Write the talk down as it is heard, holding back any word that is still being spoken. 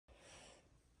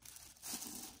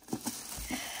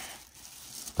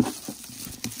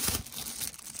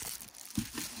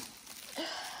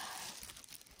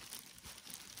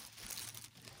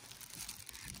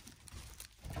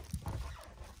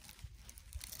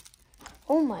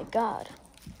Oh my God.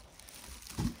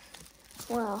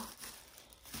 Well,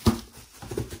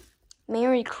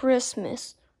 Merry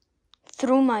Christmas.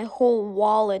 Threw my whole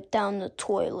wallet down the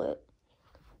toilet.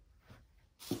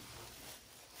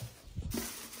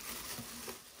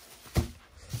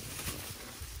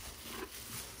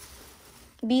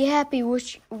 Be happy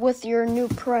with your new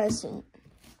present,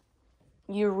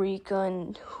 Eureka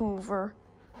and Hoover.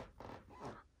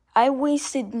 I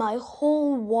wasted my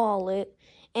whole wallet,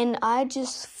 and I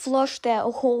just flushed that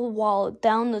whole wallet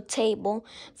down the table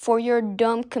for your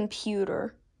dumb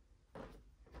computer.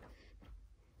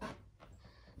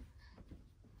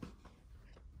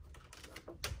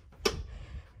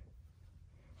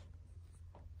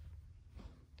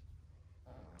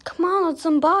 Come on, let's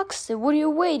unbox it. What are you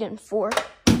waiting for?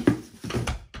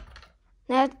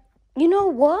 Now, you know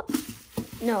what?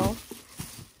 No.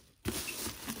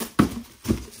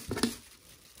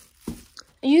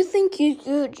 You think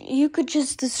you could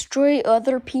just destroy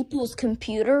other people's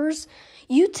computers?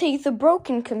 You take the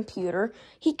broken computer.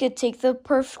 He could take the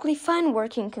perfectly fine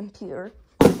working computer.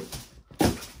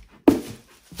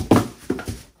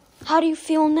 How do you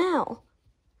feel now?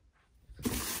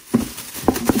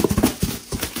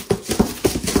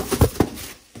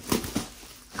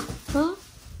 Huh?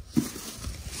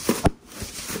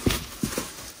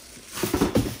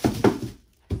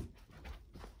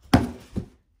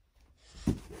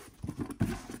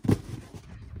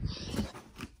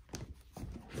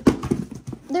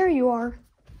 There you are.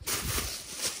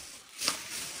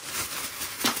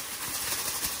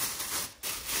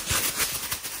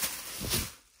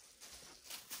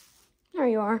 There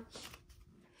you are.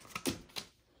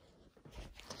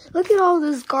 Look at all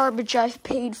this garbage I've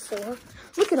paid for.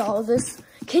 Look at all this.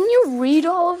 Can you read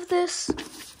all of this?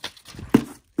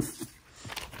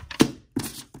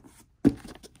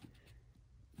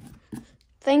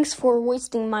 Thanks for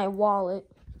wasting my wallet.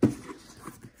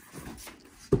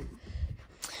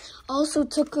 Also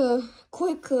took a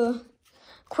quick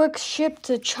ship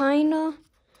to China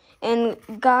and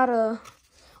got a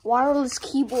wireless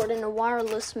keyboard and a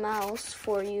wireless mouse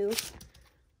for you.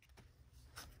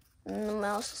 And the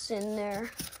mouse is in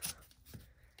there.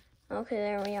 Okay,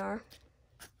 there we are.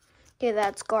 Okay,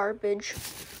 that's garbage.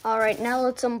 Alright, now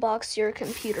let's unbox your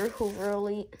computer, Hoover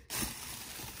Elite.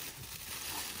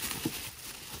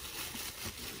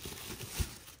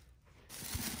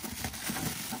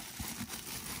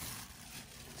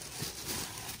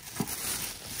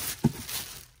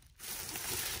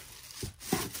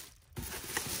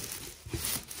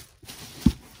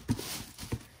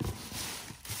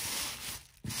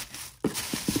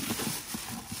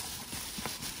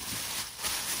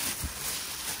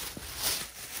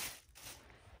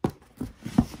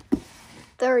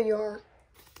 There you are.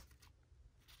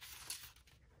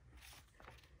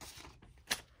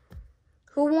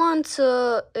 Who wants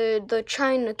the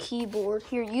China keyboard?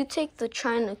 Here, you take the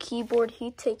China keyboard. He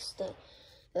takes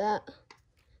that.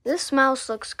 This mouse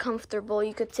looks comfortable.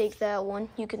 You could take that one.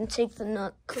 You can take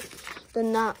the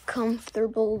not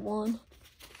comfortable one.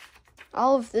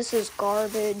 All of this is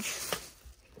garbage.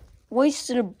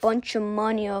 Wasted a bunch of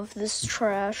money of this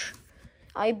trash.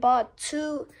 I bought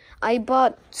two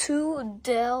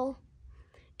Dell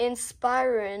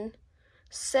Inspiron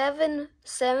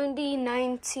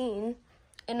 7019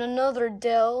 and another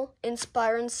Dell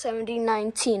Inspiron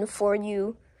 7019 for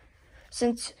you,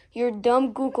 since your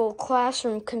dumb Google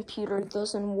Classroom computer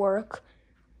doesn't work.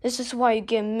 This is why you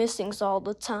get missings all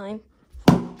the time.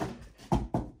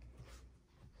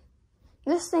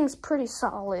 This thing's pretty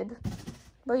solid,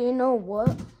 but you know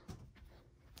what?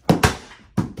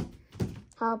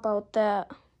 How about that?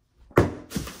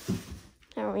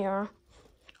 There we are.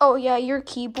 Oh yeah, your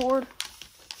keyboard.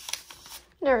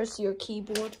 There's your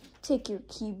keyboard. Take your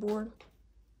keyboard.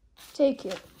 Take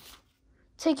it.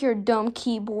 Take your dumb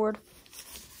keyboard.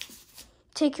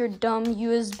 Take your dumb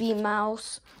USB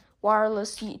mouse,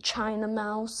 wireless China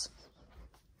mouse.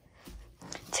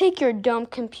 Take your dumb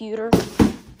computer.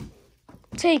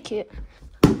 Take it.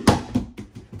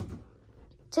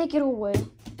 Take it away.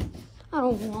 I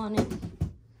don't want it.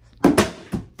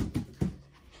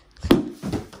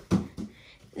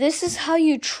 This is how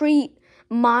you treat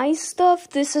my stuff.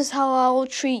 This is how I will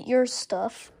treat your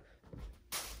stuff.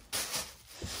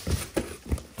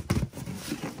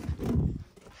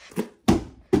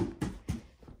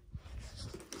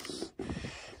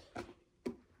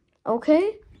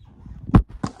 Okay?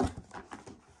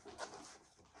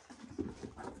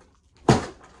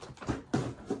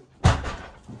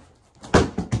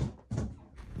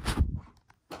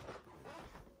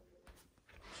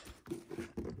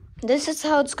 This is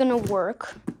how it's gonna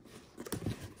work.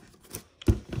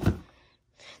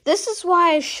 This is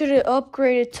why I should have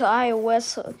upgraded to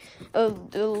iOS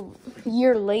a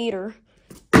year later.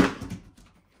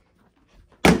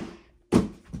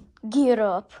 Get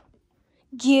up.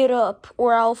 Get up,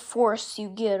 or I'll force you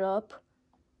get up.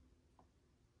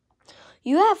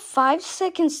 You have 5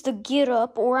 seconds to get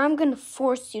up, or I'm gonna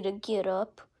force you to get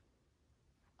up.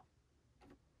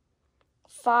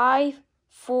 5,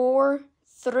 4,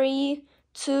 3,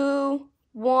 2,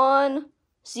 1,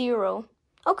 0.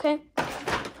 Okay.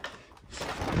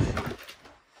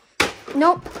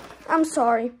 Nope. I'm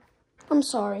sorry. I'm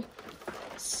sorry.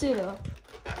 Sit up.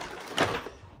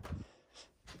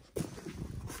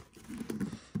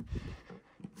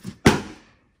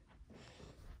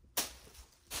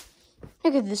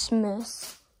 Look at this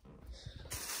mess.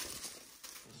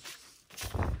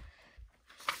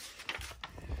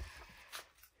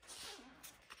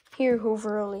 Here,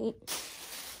 Hoover Elite.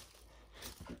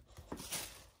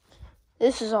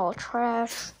 This is all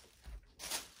trash.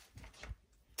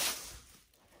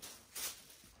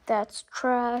 That's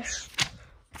trash.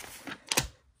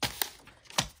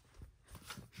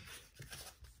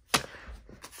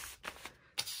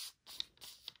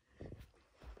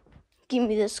 Give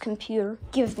me this computer.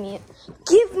 Give me it.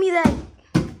 Give me that.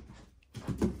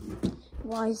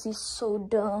 Why is he so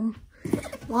dumb?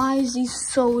 Why is he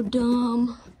so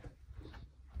dumb?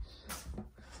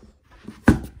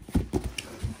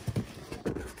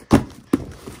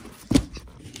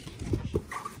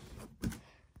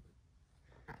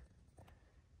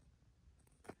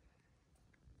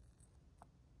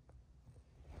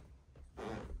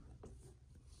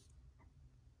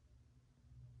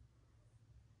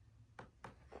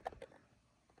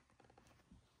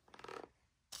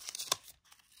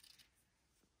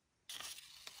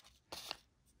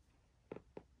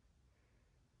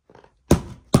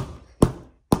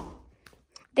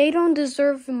 They don't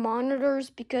deserve monitors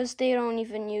because they don't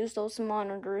even use those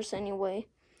monitors anyway.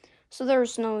 So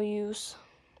there's no use.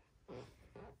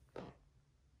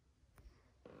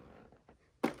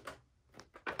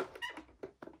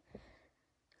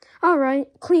 Alright,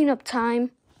 cleanup time.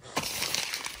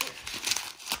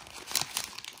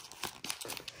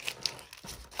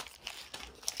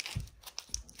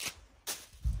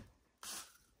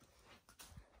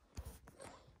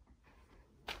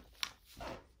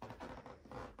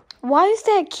 Why is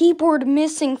that keyboard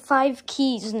missing 5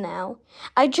 keys now?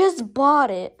 I just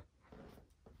bought it.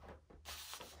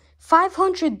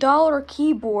 $500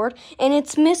 keyboard, and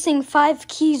it's missing 5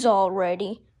 keys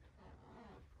already.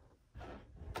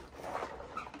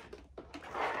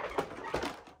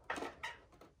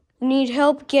 Need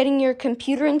help getting your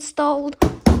computer installed?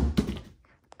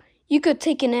 You could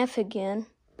take an F again.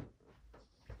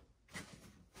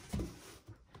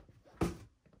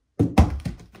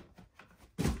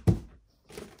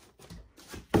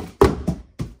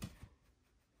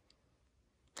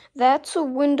 That's a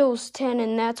Windows 10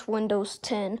 and that's Windows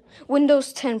 10.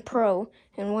 Windows 10 Pro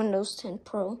and Windows 10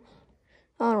 Pro.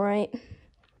 Alright.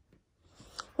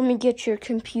 Let me get your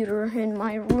computer in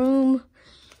my room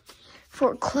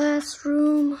for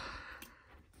classroom.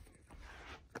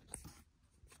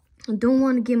 I don't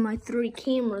want to get my 3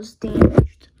 cameras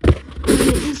damaged.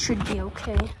 It should be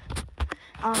okay.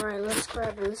 Alright, let's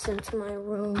grab this into my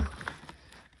room.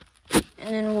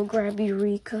 And then we'll grab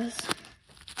Eureka's.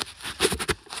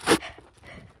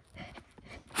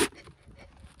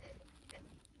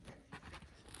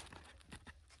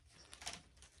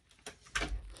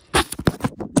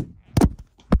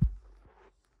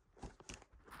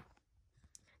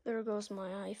 There goes my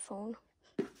iPhone.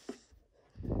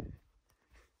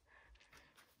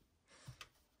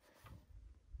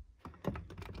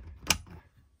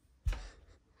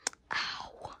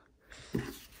 Ow.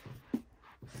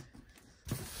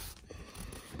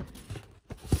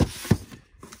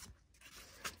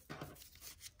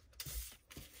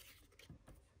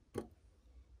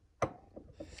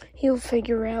 He'll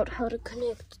figure out how to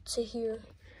connect to here.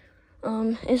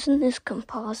 Isn't this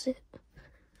composite?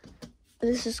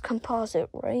 This is composite,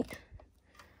 right?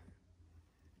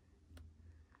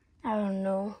 I don't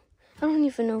know. I don't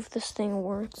even know if this thing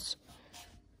works.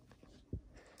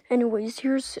 Anyways,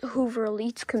 here's Hoover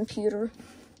Elite's computer.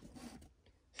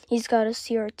 He's got a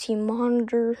CRT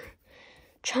monitor,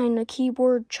 China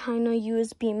keyboard, China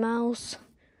USB mouse,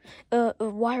 a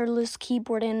wireless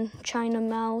keyboard and China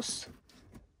mouse.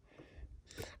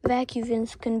 Vacuum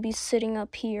vents can be sitting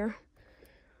up here.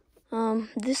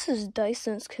 This is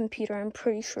Dyson's computer, I'm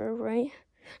pretty sure, right?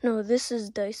 No, this is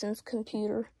Dyson's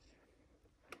computer.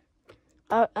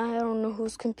 I don't know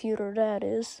whose computer that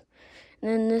is.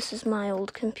 And then this is my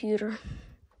old computer.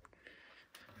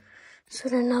 So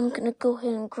then I'm gonna go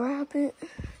ahead and grab it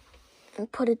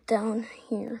and put it down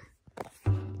here.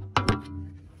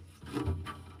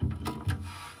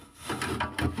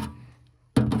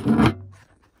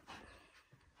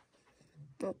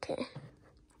 Okay.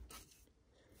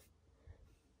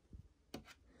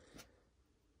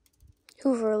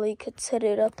 Hoover could set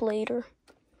it up later.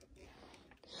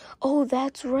 Oh,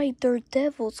 that's right, Dirt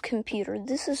Devil's computer.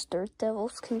 This is Dirt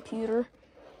Devil's computer.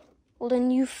 Well,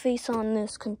 then you face on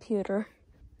this computer.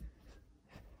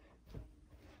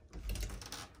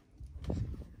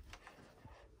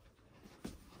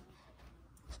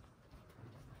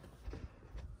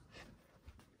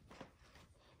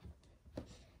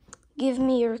 Give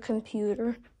me your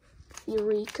computer,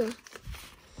 Eureka.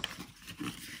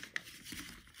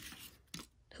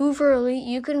 Hoover Elite,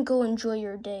 you can go enjoy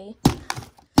your day.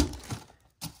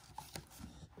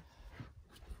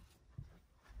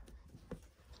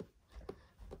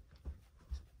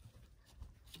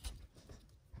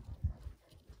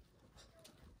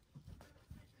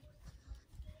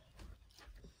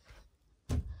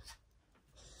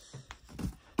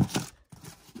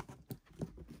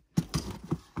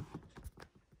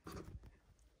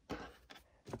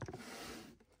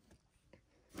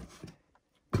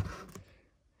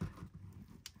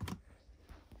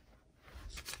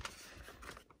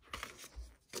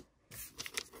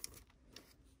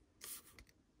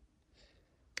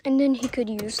 And then he could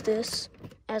use this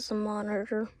as a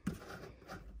monitor.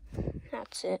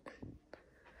 That's it.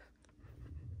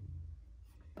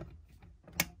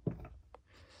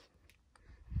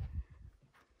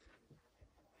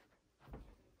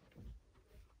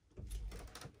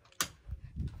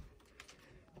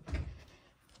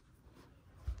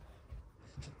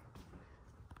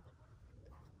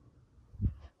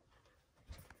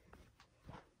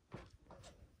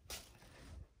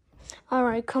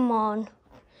 Alright, come on.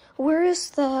 Where is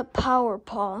the power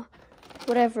paw?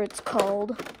 Whatever it's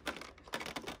called.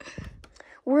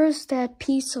 Where is that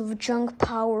piece of junk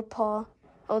power paw?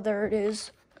 Oh, there it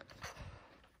is.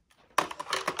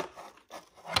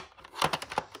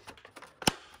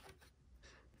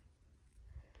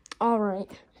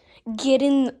 Alright. Get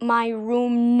in my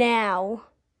room now.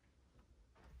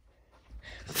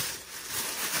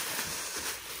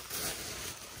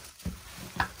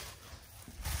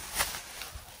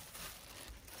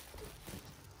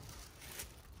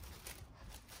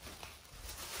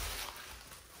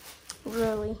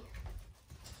 Really?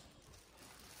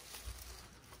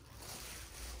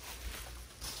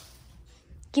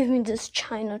 Give me this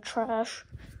China trash.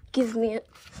 Give me it.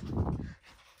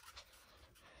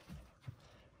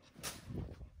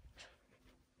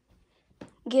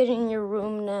 Get in your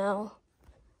room now.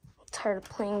 I'm tired of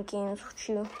playing games with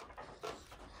you.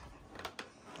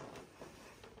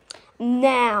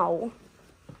 Now.